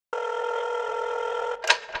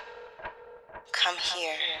Come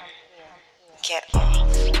here. Get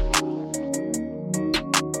off.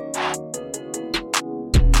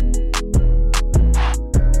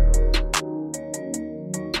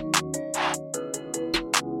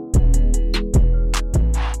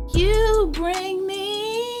 You bring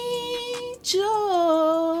me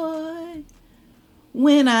joy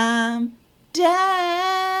when I'm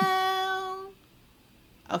down.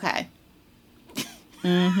 Okay.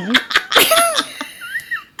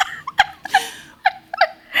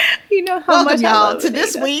 You know how Welcome, much I y'all, love to it,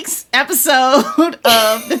 this Ada. week's episode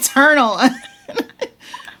of The Turn On.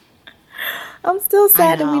 I'm still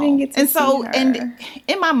sad that we didn't get to and see so, her. and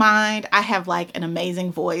in my mind, I have like an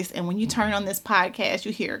amazing voice. And when you turn on this podcast,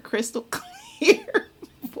 you hear a crystal clear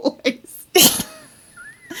voice.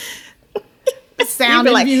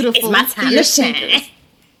 Sounding like, beautiful. "It's my time to your to shine." speakers.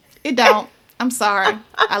 It don't. I'm sorry.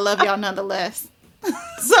 I love y'all nonetheless.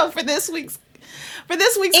 So for this week's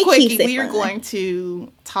It quickie, keeps it we are fun. going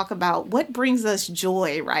to talk about what brings us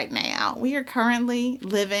joy right now. We are currently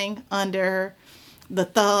living under the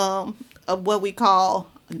thumb of what we call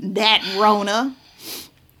that Rona.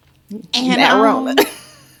 And That Rona.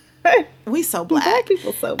 we so black. Black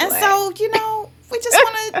people so black. And so, we just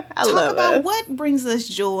want to I talk love about us. what brings us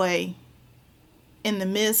joy in the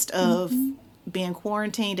midst of being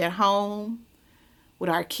quarantined at home with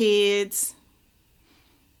our kids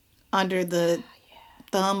under the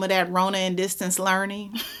thumb of that Rona and distance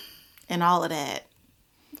learning and all of that.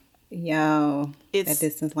 Yo, It's that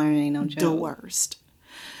distance learning ain't no joke. the worst.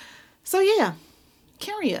 So yeah,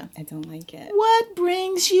 Carria, I don't like it. what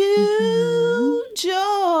brings you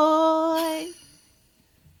joy?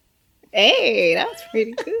 Hey, that's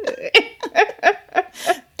pretty good.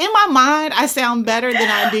 In my mind, I sound better than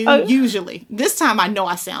I do Oh. usually. This time I know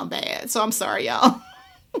I sound bad, so I'm sorry, y'all.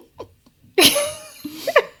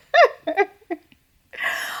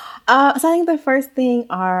 So I think the first thing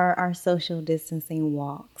are our social distancing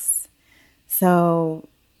walks. So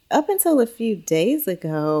up until a few days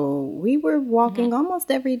ago, we were walking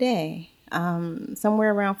almost every day.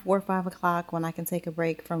 Somewhere around 4 or 5 o'clock when I can take a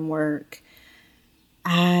break from work,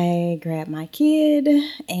 I grab my kid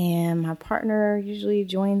and my partner usually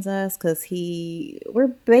joins us because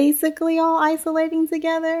we're basically all isolating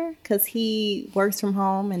together because he works from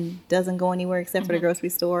home and doesn't go anywhere except for the grocery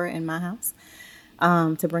store in my house.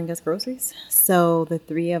 To bring us groceries. So the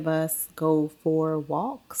three of us go for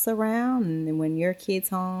walks around, and then when your kid's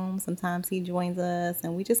home, sometimes he joins us,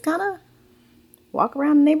 and we just kind of walk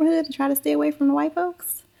around the neighborhood and try to stay away from the white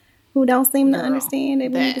folks who don't seem to Girl, understand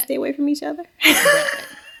that we need to that. stay away from each other.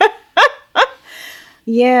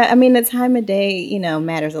 Yeah, I mean, the time of day,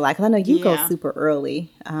 matters a lot. Because I know you go Yeah. super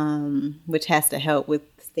early, which has to help with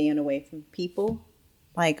staying away from people.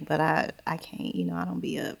 But I can't, I don't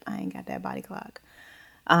be up. I ain't got that body clock.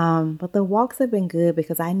 But the walks have been good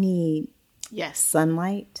because I need Yes.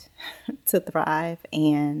 sunlight to thrive,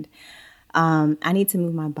 and I need to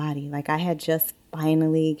move my body. Like, I had just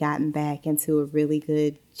finally gotten back into a really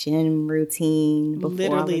good gym routine before all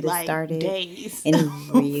Literally of this like started, days. and it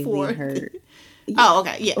really before- hurt. Oh,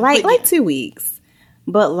 okay. Yeah. Like But like 2 weeks,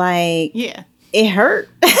 but yeah. it hurt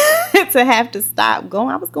to have to stop going.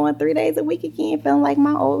 I was going 3 days a week again, feeling like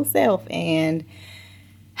my old self, and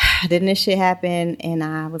then this shit happened, and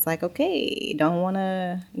I was like, okay, don't want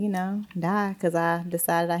to, die, because I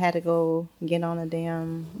decided I had to go get on a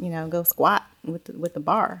damn, go squat with the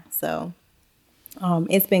bar. So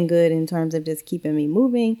it's been good in terms of just keeping me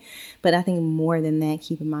moving, but I think more than that,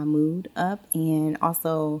 keeping my mood up. And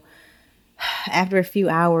also, after a few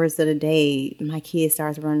hours of the day, my kid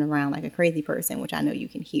starts running around like a crazy person, which I know you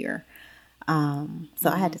can hear. So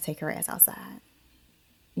I had to take her ass outside.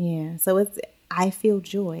 Yeah, so I feel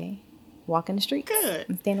joy walking the streets. Good.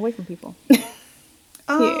 And staying away from people.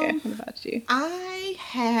 Yeah, what about you? I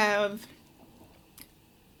have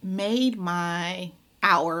made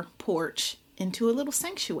our porch into a little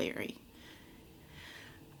sanctuary.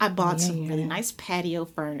 I bought some really nice patio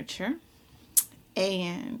furniture,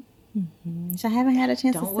 and Which I haven't had a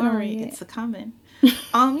chance to don't sit on worry, yet. it's a coming.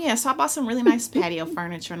 So I bought some really nice patio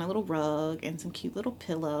furniture and a little rug and some cute little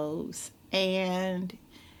pillows, and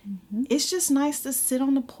it's just nice to sit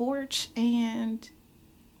on the porch and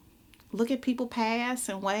look at people pass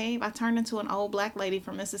and wave. I turned into an old black lady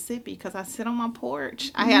from Mississippi because I sit on my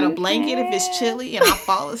porch. I had a blanket if it's chilly, and I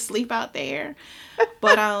fall asleep out there.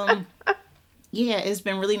 But yeah, it's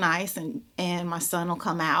been really nice, and my son will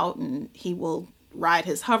come out and he will ride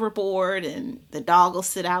his hoverboard, and the dog will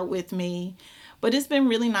sit out with me. But it's been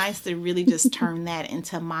really nice to really just turn that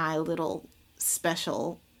into my little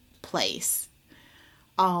special place.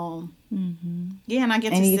 Yeah, and I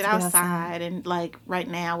get to sit outside, and like right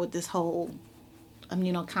now with this whole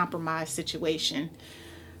immunocompromised situation,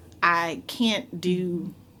 I can't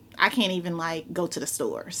even like go to the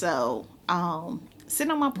store. So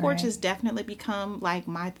sitting on my porch has definitely become like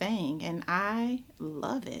my thing, and I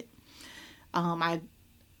love it. I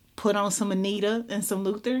put on some Anita and some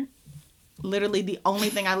Luther. Literally the only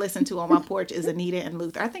thing I listen to on my porch is Anita and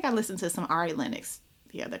Luther. I think I listened to some Ari Lennox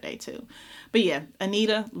the other day too. But yeah,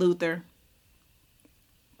 Anita, Luther.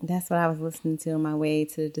 That's what I was listening to on my way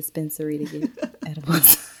to the dispensary to get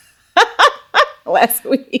edibles last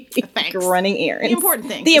week. Thanks. Running errands. The important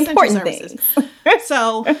things. The important services. things.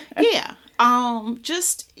 So yeah,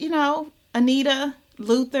 just Anita,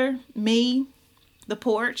 Luther, me, the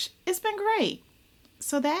porch. It's been great.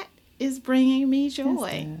 So that is bringing me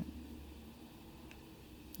joy.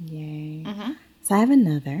 Yay. Mm-hmm. So I have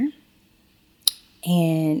another,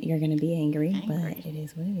 and you're going to be angry, but it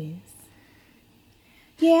is what it is.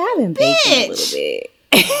 Yeah, I've been baking a little bit.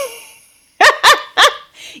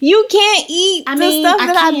 You can't eat the stuff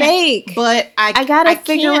that I bake. But I gotta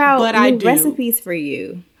figure out new recipes for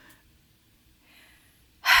you.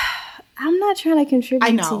 I'm not trying to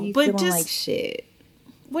contribute to you feeling like shit.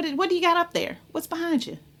 What do you got up there? What's behind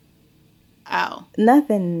you? Oh.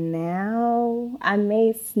 Nothing now. I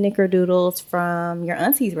made snickerdoodles from your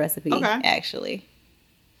auntie's recipe, actually.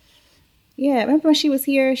 Yeah, remember when she was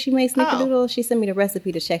here, she made snickerdoodles? She sent me the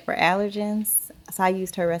recipe to check for allergens. So I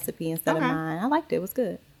used her recipe instead of mine. I liked it. It was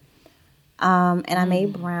good. And I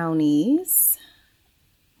made brownies.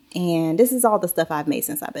 And this is all the stuff I've made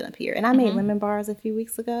since I've been up here. And I made lemon bars a few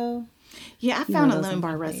weeks ago. Yeah, I found a lemon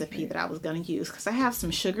bar recipe that I was going to use because I have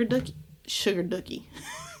some sugar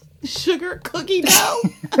cookie dough.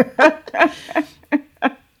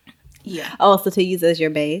 Yeah. Oh, so to use as your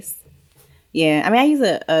base? Yeah. I mean, I use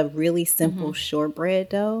a really simple shortbread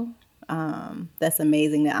dough. That's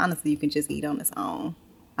amazing. That honestly you can just eat on its own.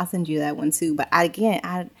 I'll send you that one too. But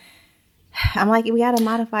I'm like, we got to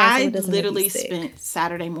modify it so it doesn't literally make you sick. spent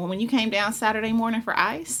Saturday morning. When you came down Saturday morning for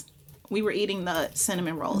ice, we were eating the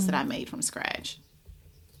cinnamon rolls that I made from scratch.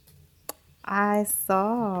 I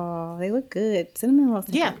saw. They look good. Cinnamon rolls.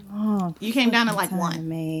 Yeah. You came down at like 1. To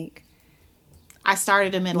make. I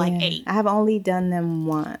started them at like 8. I have only done them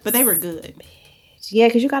once. But they were good. Yeah,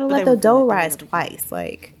 because you got to let the dough rise twice.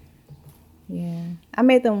 Like, yeah. I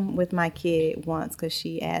made them with my kid once because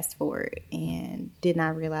she asked for it and did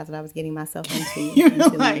not realize what I was getting myself into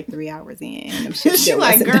until like 3 hours in. She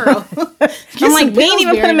like, girl. I'm like, we ain't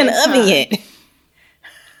even put them in the oven yet.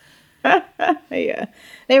 Yeah.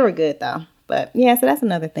 They were good though. But yeah, so that's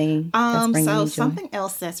another thing. So something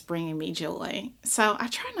else that's bringing me joy. So I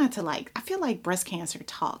try not to I feel like breast cancer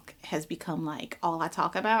talk has become like all I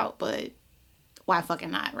talk about, but why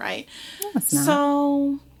fucking not, right? No, it's not.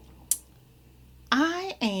 So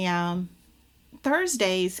I am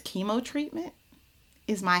Thursday's chemo treatment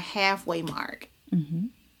is my halfway mark. Mm-hmm.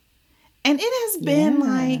 And it has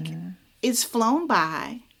been it's flown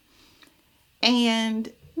by.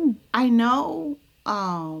 And I know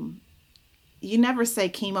you never say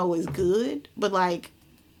chemo is good, but like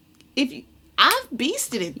I've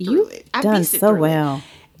beasted it through it. I've done so well.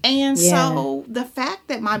 And so the fact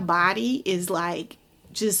that my body is like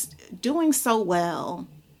just doing so well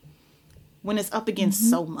when it's up against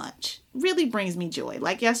so much really brings me joy.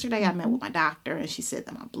 Like yesterday I met with my doctor and she said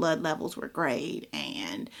that my blood levels were great.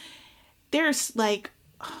 And there's like,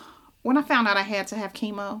 when I found out I had to have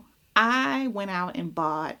chemo, I went out and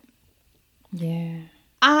bought. Yeah.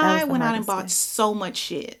 I went out and bought so much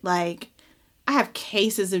shit. Like, I have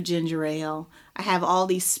cases of ginger ale. I have all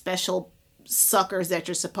these special suckers that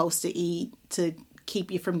you're supposed to eat to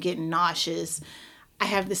keep you from getting nauseous. I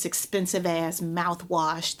have this expensive ass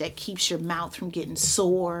mouthwash that keeps your mouth from getting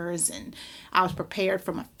sores. And I was prepared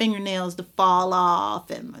for my fingernails to fall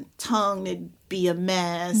off and my tongue to be a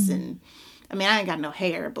mess. And I mean, I ain't got no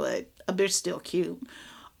hair, but a bitch still cute.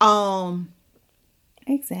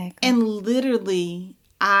 Exactly. And literally,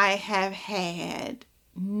 I have had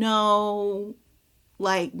no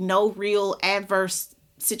real adverse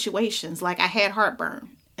situations. Like I had heartburn.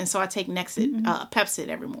 And so I take Pepcid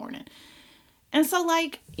every morning. And so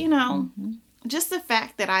just the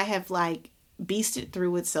fact that I have beasted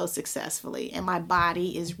through it so successfully and my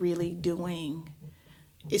body is really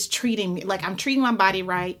treating me like I'm treating my body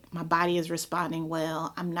right. My body is responding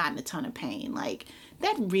well. I'm not in a ton of pain. Like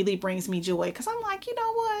that really brings me joy because I'm like, you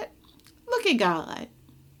know what? Look at God.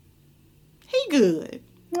 He good.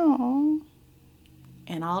 Aww.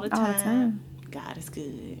 And all the time, God is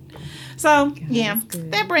good. So,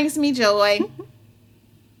 that brings me joy.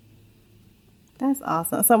 That's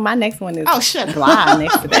awesome. So, my next one is shut up. blah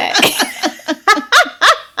next to that.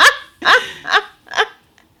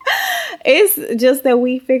 It's just that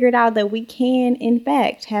we figured out that we can, in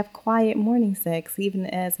fact, have quiet morning sex even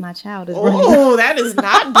as my child is running. Oh, that is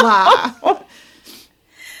not blah.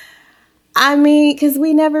 I mean, because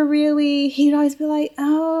we never really, he'd always be like,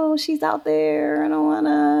 oh, she's out there. I don't want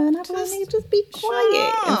to. And I'd be like, just be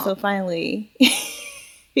quiet. And so finally,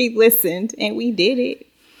 he listened and we did it.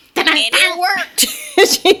 And it worked.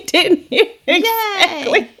 She didn't hear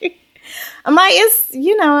exactly. I'm like, it's,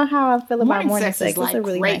 you know how I feel about morning sex. It's a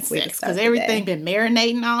really great nice way to start because everything been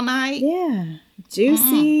marinating all night. Yeah.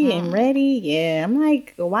 Juicy and ready. Yeah. I'm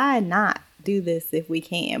like, why not do this if we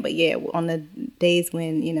can? But yeah, on the days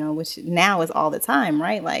when, you know, which now is all the time,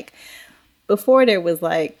 right? Like before there was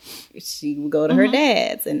like, she would go to her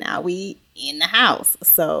dad's and now we in the house.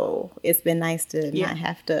 So it's been nice to not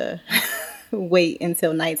have to wait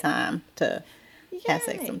until nighttime to have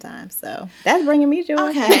sex sometimes. So that's bringing me joy.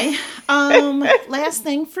 Okay. Last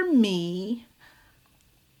thing for me,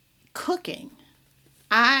 cooking.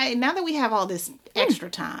 Now that we have all this extra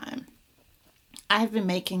time, I've been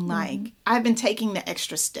making I've been taking the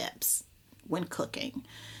extra steps when cooking.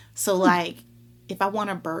 So like if I want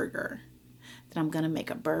a burger, then I'm going to make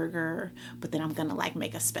a burger, but then I'm going to like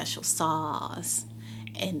make a special sauce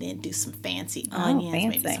and then do some fancy onions,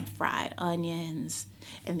 maybe some fried onions,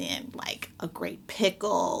 and then like a great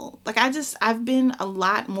pickle. Like I've been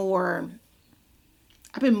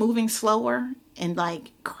moving slower and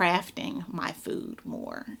like crafting my food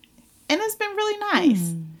more. And it's been really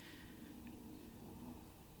nice.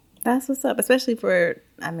 That's what's up, especially for,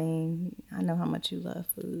 I mean, I know how much you love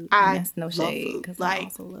food. That's no shade, because I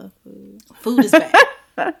also love food. Food is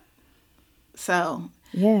bad. So.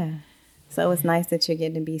 Yeah. So it's nice that you're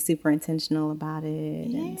getting to be super intentional about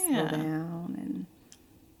it and slow down and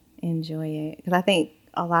enjoy it. Because I think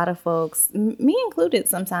a lot of folks, me included,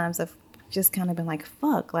 sometimes have just kind of been like,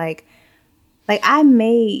 fuck, like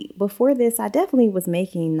before this, I definitely was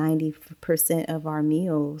making 90% of our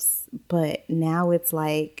meals, but now it's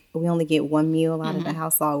like we only get one meal out of the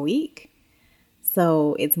house all week.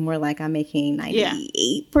 So it's more like I'm making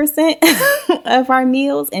 98% of our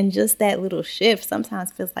meals, and just that little shift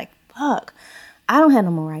sometimes feels like, fuck, I don't have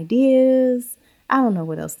no more ideas. I don't know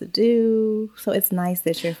what else to do. So it's nice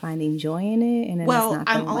that you're finding joy in it, and it's not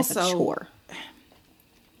feeling like a chore.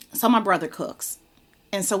 So my brother cooks.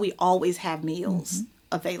 And so we always have meals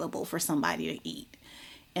available for somebody to eat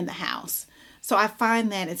in the house. So I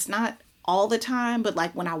find that it's not all the time, but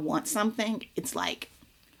like when I want something, it's like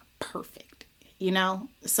perfect, you know?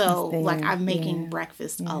 So like I'm making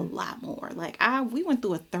breakfast a lot more. Like we went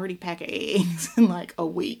through a 30-pack of eggs in like a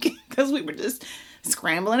week because we were just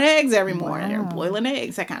scrambling eggs every morning or boiling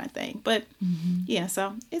eggs, that kind of thing. But yeah,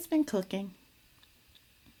 so it's been cooking.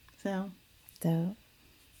 So. Dope.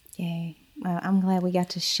 Yay. Well, I'm glad we got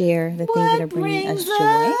to share the things that are bringing us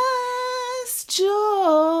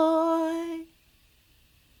joy.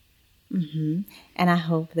 And I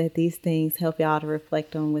hope that these things help y'all to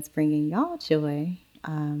reflect on what's bringing y'all joy,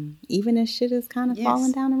 even as shit is kind of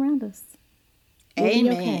falling down around us.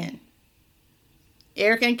 Amen. Okay.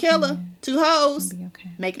 Erica and Killer, 2 hoes,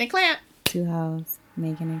 making it clap. 2 hoes,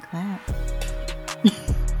 making it clap.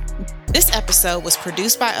 This episode was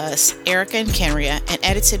produced by us, Erica and Kenria, and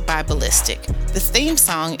edited by Ballistic. The theme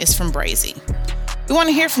song is from Brazy. We want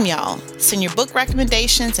to hear from y'all. Send your book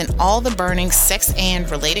recommendations and all the burning sex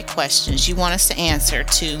and related questions you want us to answer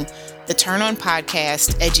to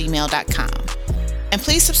theturnonpodcast@gmail.com. And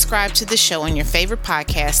please subscribe to the show on your favorite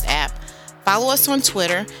podcast app. Follow us on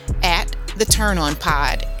Twitter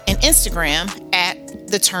 @theturnonpod and Instagram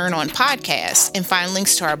 @theturnonpodcast, and find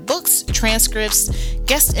links to our books, transcripts,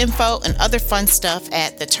 guest info, and other fun stuff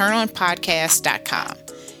at theturnonpodcast.com.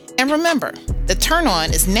 And remember, The Turn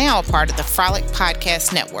On is now a part of the Frolic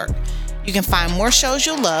Podcast Network. You can find more shows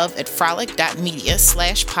you'll love at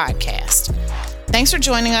frolic.media/podcast. Thanks for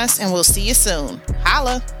joining us, and we'll see you soon.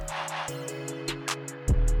 Holla!